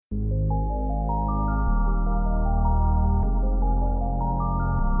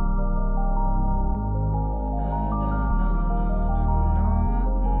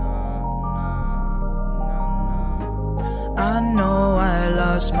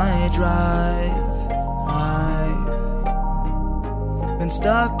lost my drive. I've been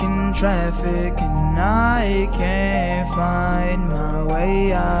stuck in traffic and I can't find my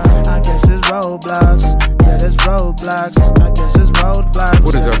way out. I guess it's roadblocks. Yeah, there's roadblocks. I guess it's roadblocks.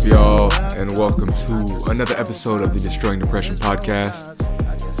 What is up, y'all? And welcome to another episode of the Destroying Depression podcast.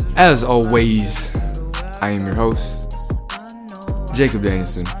 As always, I am your host, Jacob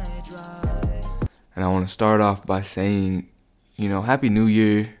Danielson. And I want to start off by saying, Happy New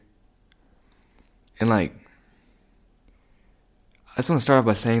Year. And I just want to start off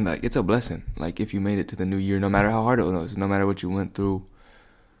by saying, it's a blessing. If you made it to the new year, no matter how hard it was, no matter what you went through,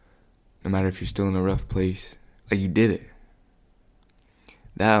 no matter if you're still in a rough place, you did it.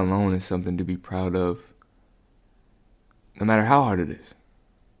 That alone is something to be proud of, no matter how hard it is.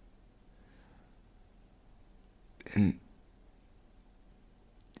 And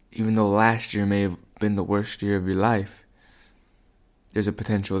even though last year may have been the worst year of your life, there's a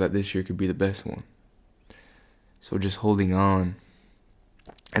potential that this year could be the best one. So just holding on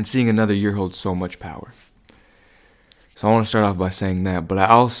and seeing another year hold so much power. So I want to start off by saying that, but I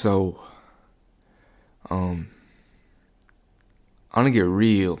also I want to get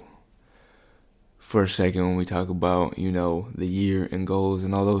real for a second when we talk about, the year and goals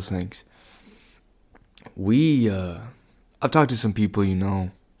and all those things. I've talked to some people,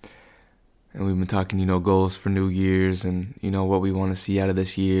 and we've been talking, goals for New Year's and, what we want to see out of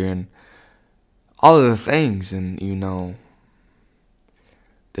this year and all of the things. And,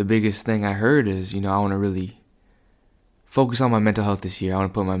 the biggest thing I heard is, I want to really focus on my mental health this year. I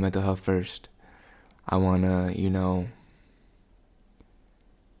want to put my mental health first. I want to,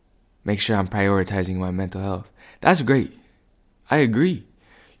 make sure I'm prioritizing my mental health. That's great. I agree.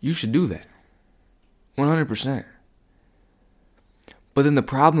 You should do that. 100%. But then the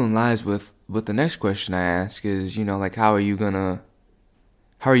problem lies with the next question I ask is, how are you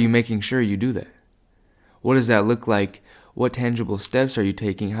making sure you do that? What does that look like? What tangible steps are you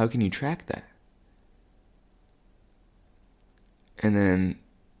taking? How can you track that? And then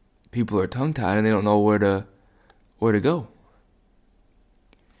people are tongue-tied and they don't know where to go.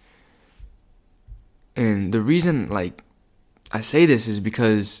 And the reason, I say this is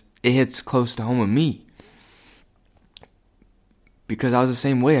because it hits close to home with me. Because I was the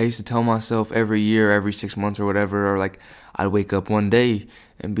same way. I used to tell myself every year, every 6 months or whatever, or I'd wake up one day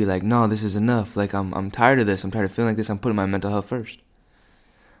and be like, no, this is enough. I'm tired of this. I'm tired of feeling like this. I'm putting my mental health first.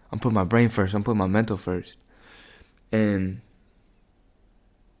 I'm putting my brain first. I'm putting my mental first. And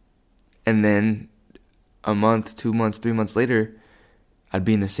then a month, 2 months, 3 months later, I'd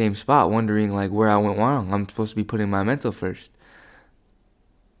be in the same spot wondering where I went wrong. I'm supposed to be putting my mental first.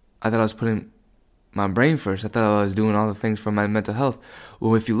 I thought I was putting my brain first. I thought I was doing all the things for my mental health.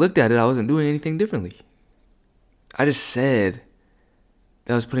 Well, if you looked at it, I wasn't doing anything differently. I just said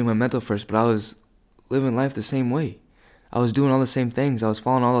that I was putting my mental first, but I was living life the same way. I was doing all the same things. I was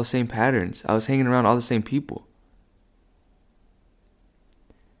following all those same patterns. I was hanging around all the same people.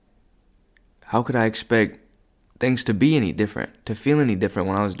 How could I expect things to be any different, to feel any different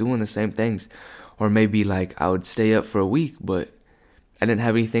when I was doing the same things? Or maybe I would stay up for a week, but I didn't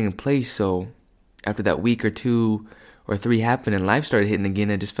have anything in place, so after that week or 2 or 3 happened and life started hitting again,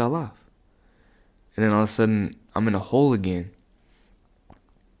 it just fell off. And then all of a sudden, I'm in a hole again.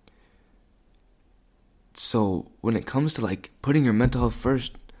 So when it comes to putting your mental health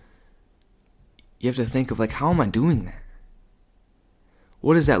first, you have to think of how am I doing that?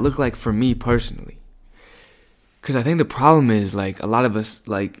 What does that look like for me personally? Because I think the problem is a lot of us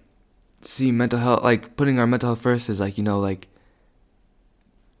see mental health, putting our mental health first is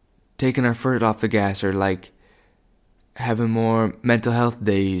taking our foot off the gas or having more mental health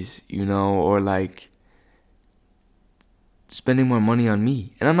days, or spending more money on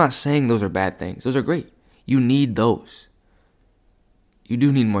me. And I'm not saying those are bad things. Those are great. You need those. You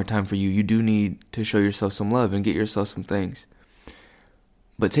do need more time for you. You do need to show yourself some love and get yourself some things.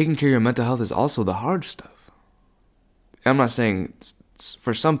 But taking care of your mental health is also the hard stuff. I'm not saying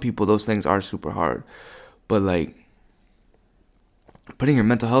for some people those things are super hard, but putting your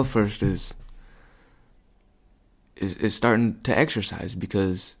mental health first is starting to exercise,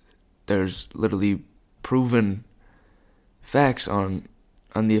 because there's literally proven facts on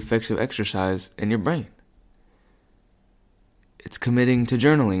the effects of exercise in your brain. It's committing to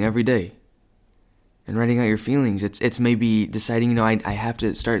journaling every day and writing out your feelings. It's maybe deciding, I have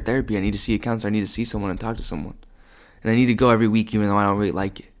to start therapy. I need to see a counselor. I need to see someone and talk to someone. And I need to go every week even though I don't really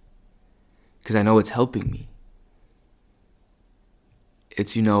like it, because I know it's helping me.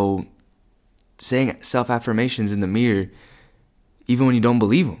 It's, saying self-affirmations in the mirror, even when you don't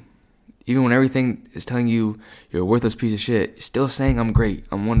believe them. Even when everything is telling you you're a worthless piece of shit, you're still saying I'm great,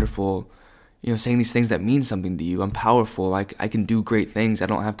 I'm wonderful. Saying these things that mean something to you. I'm powerful. Like, I can do great things. I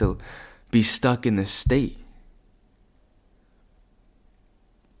don't have to be stuck in this state.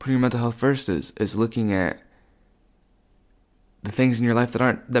 Putting your mental health first is looking at the things in your life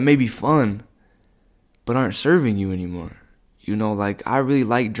that may be fun, but aren't serving you anymore. Like, I really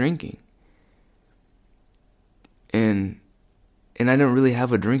like drinking. And I didn't really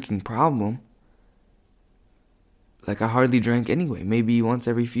have a drinking problem. Like, I hardly drank anyway, maybe once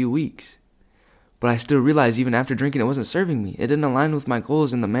every few weeks. But I still realized even after drinking, it wasn't serving me. It didn't align with my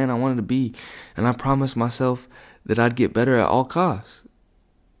goals and the man I wanted to be. And I promised myself that I'd get better at all costs.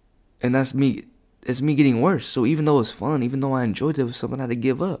 And it's me getting worse. So even though it was fun, even though I enjoyed it, it was something I had to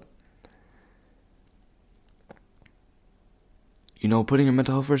give up. Putting your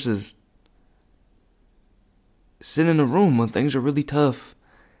mental health first is sitting in a room when things are really tough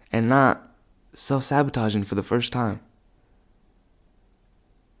and not self-sabotaging for the first time.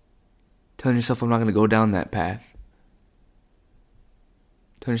 Telling yourself I'm not going to go down that path.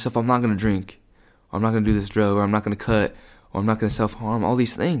 Telling yourself I'm not going to drink, or I'm not going to do this drug, or I'm not going to cut, or I'm not going to self-harm, all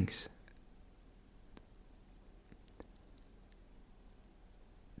these things.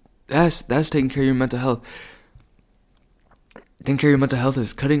 That's taking care of your mental health. Taking care of your mental health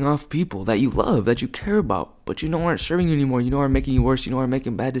is cutting off people that you love, that you care about, but aren't serving you anymore, are making you worse, are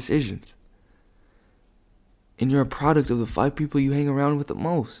making bad decisions. And you're a product of the 5 people you hang around with the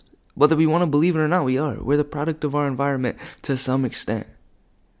most. Whether we want to believe it or not, we are. We're the product of our environment to some extent.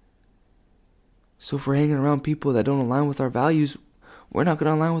 So if we're hanging around people that don't align with our values, we're not going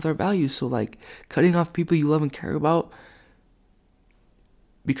to align with our values. So cutting off people you love and care about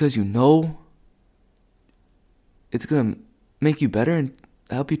because it's going to make you better and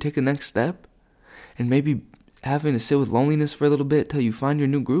help you take the next step, and maybe having to sit with loneliness for a little bit till you find your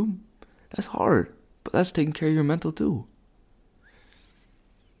new group, that's hard, but that's taking care of your mental too.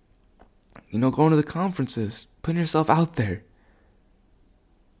 Going to the conferences, putting yourself out there,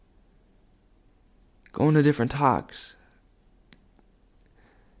 going to different talks,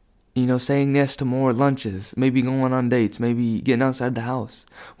 saying yes to more lunches, maybe going on dates, maybe getting outside the house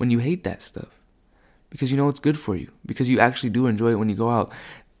when you hate that stuff. Because it's good for you. Because you actually do enjoy it when you go out.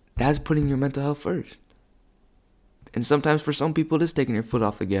 That's putting your mental health first. And sometimes for some people, it is taking your foot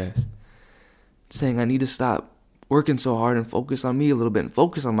off the gas. It's saying, I need to stop working so hard and focus on me a little bit and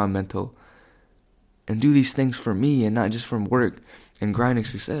focus on my mental. And do these things for me and not just from work and grinding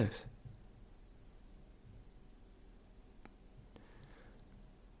success.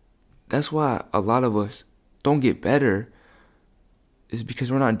 That's why a lot of us don't get better, is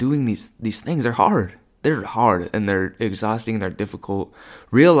because we're not doing these things. They're hard. They're hard and they're exhausting and they're difficult.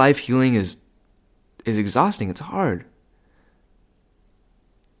 Real life healing is exhausting. It's hard.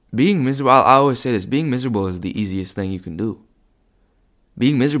 Being miserable, I always say this, being miserable is the easiest thing you can do.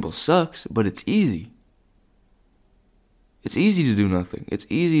 Being miserable sucks, but it's easy. It's easy to do nothing. It's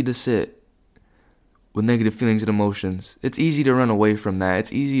easy to sit with negative feelings and emotions. It's easy to run away from that.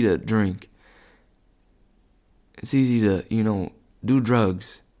 It's easy to drink. It's easy to, do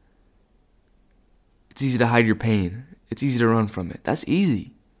drugs. It's easy to hide your pain. It's easy to run from it. That's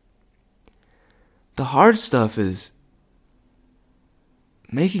easy. The hard stuff is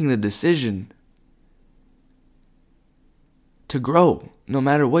making the decision to grow, no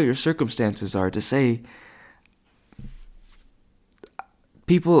matter what your circumstances are, to say,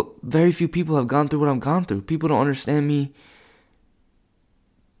 very few people have gone through what I've gone through. People don't understand me.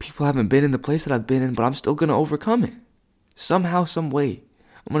 People haven't been in the place that I've been in, but I'm still going to overcome it. Somehow, some way.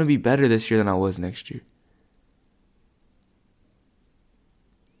 I'm going to be better this year than I was next year.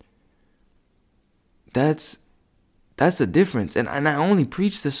 That's the difference. And I only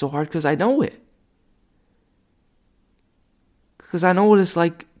preach this so hard because I know it. Because I know what it's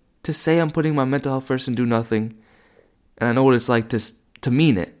like to say I'm putting my mental health first and do nothing. And I know what it's like to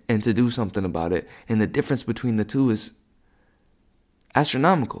mean it and to do something about it. And the difference between the two is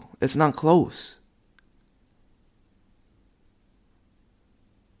astronomical. It's not close.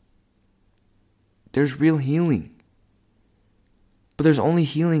 There's real healing. But there's only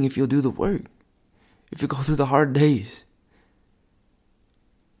healing if you'll do the work. If you go through the hard days.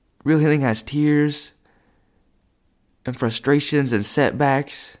 Real healing has tears and frustrations and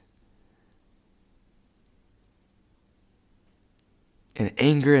setbacks and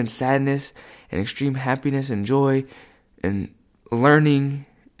anger and sadness and extreme happiness and joy and learning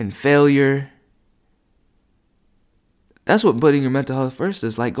and failure. That's what putting your mental health first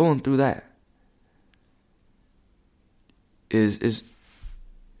is like, going through that. Is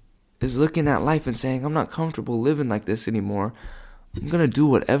looking at life and saying, I'm not comfortable living like this anymore. I'm going to do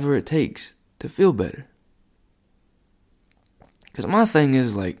whatever it takes to feel better. Because my thing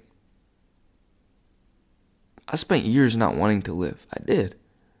is, like, I spent years not wanting to live. I did.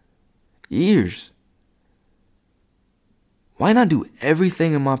 Years. Why not do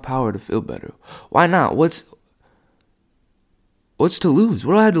everything in my power to feel better? Why not? What's to lose?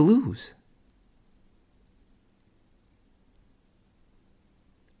 What do I have to lose?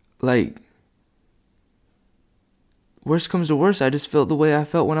 Like, worst comes to worst, I just felt the way I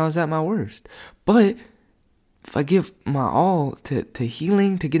felt when I was at my worst. But if I give my all to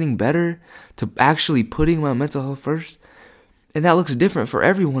healing, to getting better, to actually putting my mental health first, and that looks different for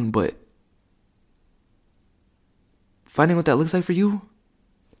everyone, but finding what that looks like for you,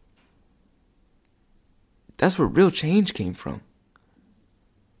 that's where real change came from.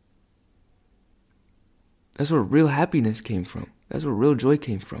 That's where real happiness came from. That's where real joy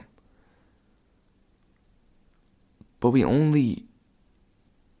came from. But we only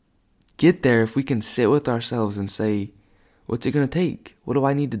get there if we can sit with ourselves and say, what's it going to take? What do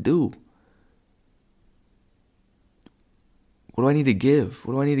I need to do? What do I need to give?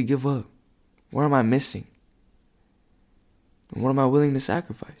 What do I need to give up? Where am I missing? And what am I willing to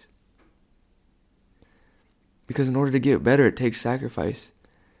sacrifice? Because in order to get better, it takes sacrifice.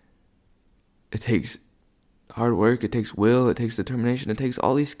 It takes hard work, it takes will, it takes determination, it takes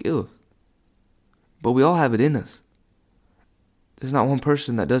all these skills. But we all have it in us. There's not one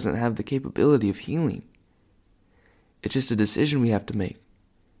person that doesn't have the capability of healing. It's just a decision we have to make.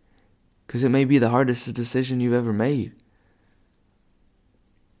 Because it may be the hardest decision you've ever made.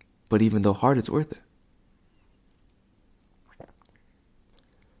 But even though hard, it's worth it.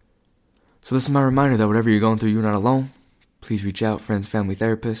 So this is my reminder that whatever you're going through, you're not alone. Please reach out, friends, family,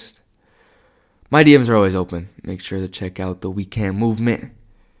 therapists. My DMs are always open. Make sure to check out the We Can Movement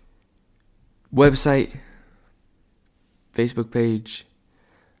website, Facebook page.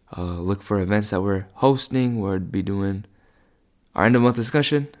 Look for events that we're hosting. We'll be doing our end of month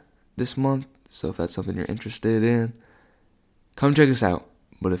discussion this month. So if that's something you're interested in, come check us out.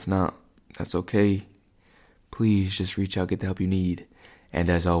 But if not, that's okay. Please just reach out, get the help you need. And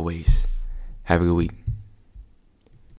as always, have a good week.